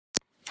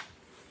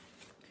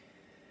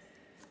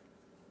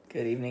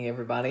Good evening,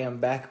 everybody. I'm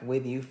back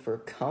with you for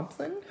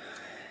Compline.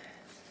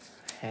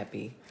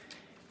 Happy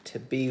to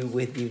be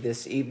with you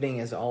this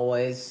evening, as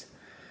always.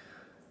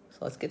 So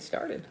let's get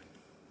started.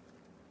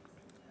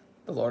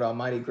 The Lord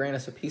Almighty grant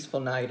us a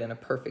peaceful night and a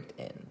perfect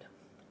end.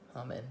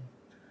 Amen.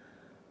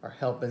 Our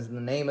help is in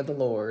the name of the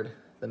Lord,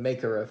 the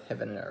maker of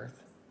heaven and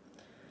earth.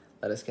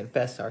 Let us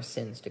confess our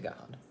sins to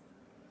God.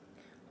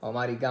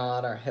 Almighty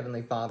God, our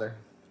heavenly Father,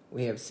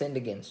 we have sinned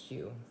against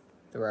you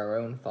through our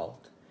own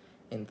fault,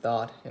 in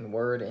thought, in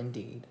word, and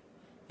deed,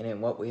 and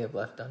in what we have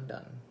left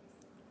undone.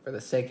 For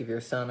the sake of your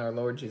Son, our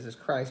Lord Jesus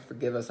Christ,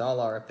 forgive us all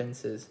our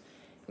offenses,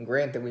 and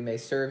grant that we may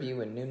serve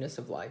you in newness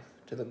of life,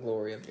 to the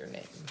glory of your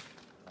name.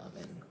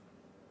 Amen.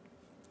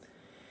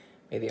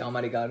 May the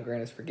Almighty God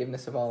grant us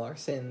forgiveness of all our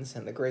sins,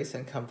 and the grace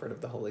and comfort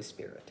of the Holy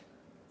Spirit.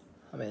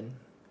 Amen.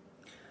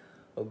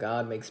 O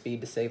God, make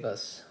speed to save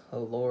us. O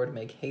Lord,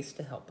 make haste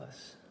to help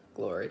us.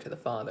 Glory to the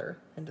Father,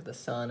 and to the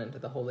Son, and to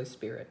the Holy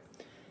Spirit,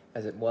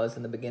 as it was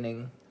in the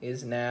beginning,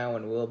 is now,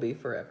 and will be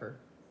forever.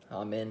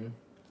 Amen.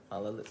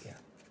 Alleluia.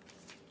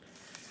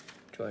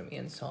 Join me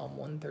in Psalm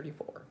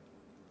 134.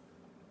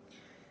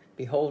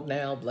 Behold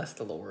now, bless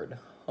the Lord,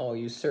 all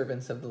you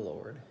servants of the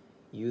Lord,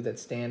 you that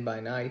stand by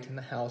night in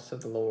the house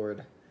of the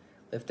Lord.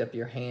 Lift up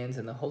your hands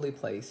in the holy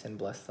place and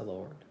bless the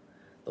Lord.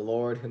 The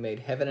Lord who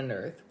made heaven and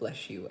earth,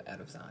 bless you out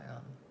of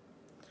Zion.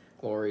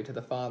 Glory to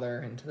the Father,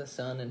 and to the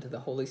Son, and to the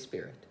Holy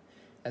Spirit,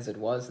 as it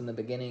was in the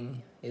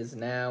beginning, is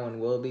now,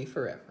 and will be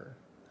forever.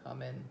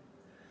 Amen.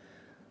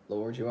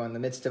 Lord, you are in the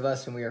midst of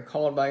us, and we are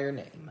called by your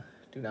name.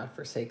 Do not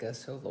forsake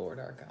us, O Lord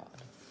our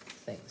God.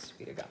 Thanks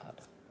be to God.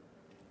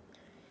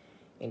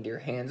 Into your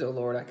hands, O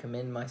Lord, I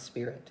commend my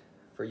spirit,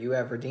 for you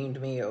have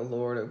redeemed me, O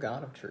Lord, O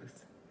God of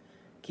truth.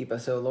 Keep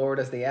us, O Lord,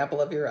 as the apple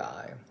of your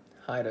eye.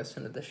 Hide us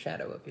under the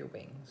shadow of your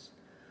wings.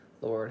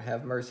 Lord,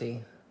 have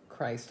mercy.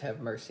 Christ, have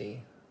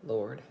mercy.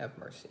 Lord, have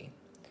mercy.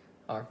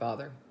 Our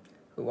Father,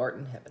 who art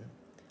in heaven,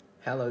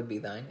 hallowed be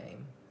thy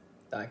name.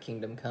 Thy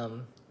kingdom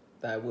come,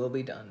 thy will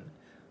be done,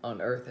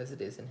 on earth as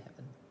it is in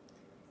heaven.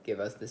 Give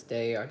us this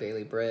day our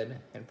daily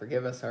bread, and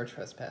forgive us our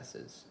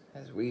trespasses,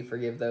 as we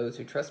forgive those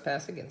who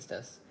trespass against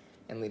us.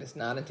 And lead us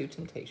not into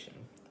temptation,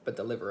 but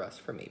deliver us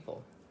from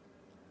evil.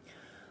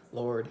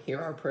 Lord, hear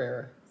our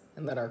prayer,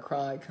 and let our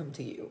cry come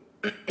to you.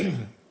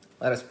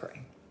 Let us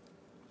pray.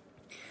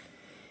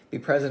 Be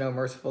present, O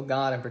merciful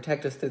God, and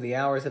protect us through the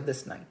hours of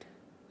this night,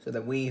 so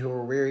that we who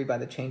are wearied by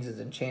the changes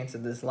and chance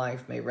of this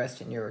life may rest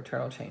in your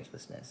eternal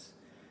changelessness.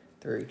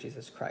 Through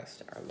Jesus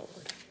Christ our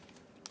Lord.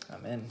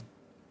 Amen.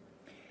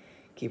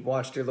 Keep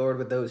watch, dear Lord,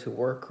 with those who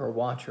work or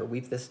watch or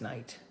weep this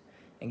night,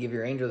 and give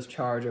your angels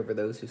charge over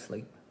those who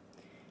sleep.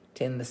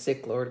 Tend the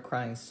sick, Lord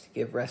Christ.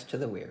 Give rest to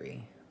the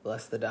weary.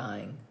 Bless the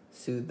dying.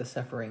 Soothe the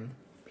suffering.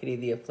 Pity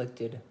the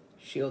afflicted.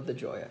 Shield the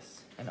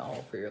joyous. And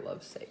all for your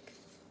love's sake.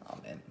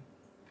 Amen.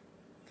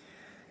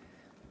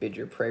 Bid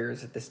your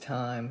prayers at this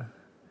time.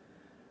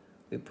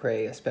 We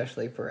pray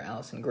especially for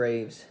Allison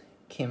Graves,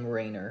 Kim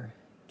Rayner,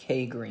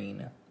 Kay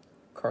Green,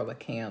 Carla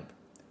Camp,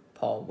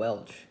 Paul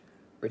Welch,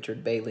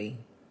 Richard Bailey,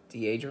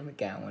 Deidre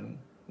McGowan,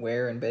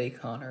 Ware and Betty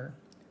Connor,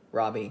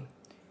 Robbie,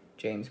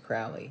 James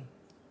Crowley,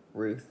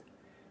 Ruth,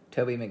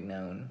 Toby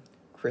McNone,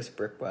 Chris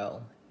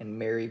Brickwell, and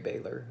Mary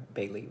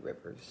Bailey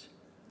Rivers,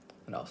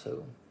 and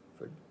also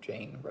for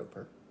Jane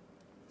Roper.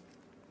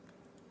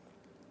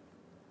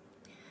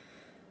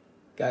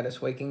 Guide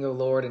us waking, O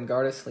Lord, and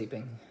guard us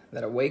sleeping,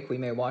 that awake we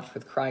may watch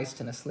with Christ,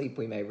 and asleep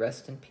we may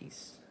rest in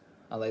peace.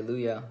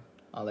 Alleluia,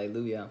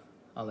 alleluia,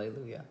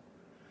 alleluia.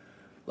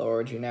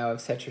 Lord, you now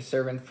have set your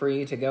servant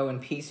free to go in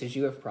peace as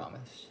you have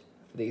promised.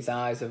 For these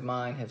eyes of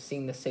mine have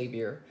seen the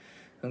Savior,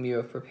 whom you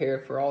have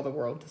prepared for all the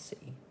world to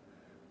see,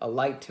 a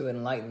light to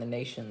enlighten the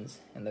nations,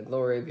 and the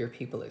glory of your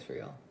people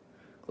Israel.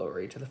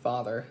 Glory to the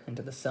Father, and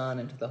to the Son,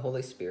 and to the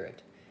Holy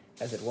Spirit,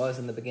 as it was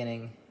in the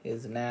beginning,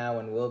 is now,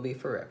 and will be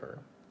forever.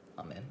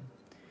 Amen.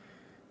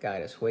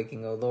 Guide us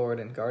waking, O Lord,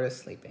 and guard us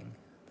sleeping,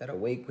 that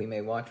awake we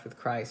may watch with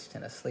Christ,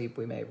 and asleep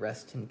we may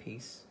rest in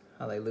peace.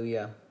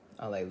 Alleluia,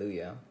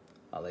 alleluia,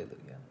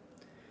 alleluia.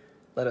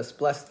 Let us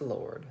bless the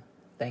Lord.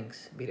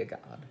 Thanks be to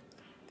God,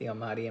 the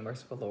Almighty and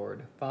merciful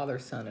Lord, Father,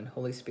 Son, and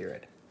Holy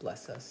Spirit,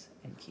 bless us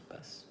and keep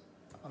us.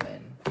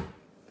 Amen.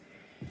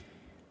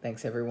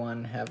 Thanks,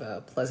 everyone. Have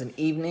a pleasant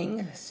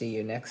evening. See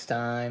you next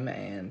time,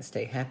 and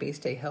stay happy,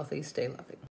 stay healthy, stay loving.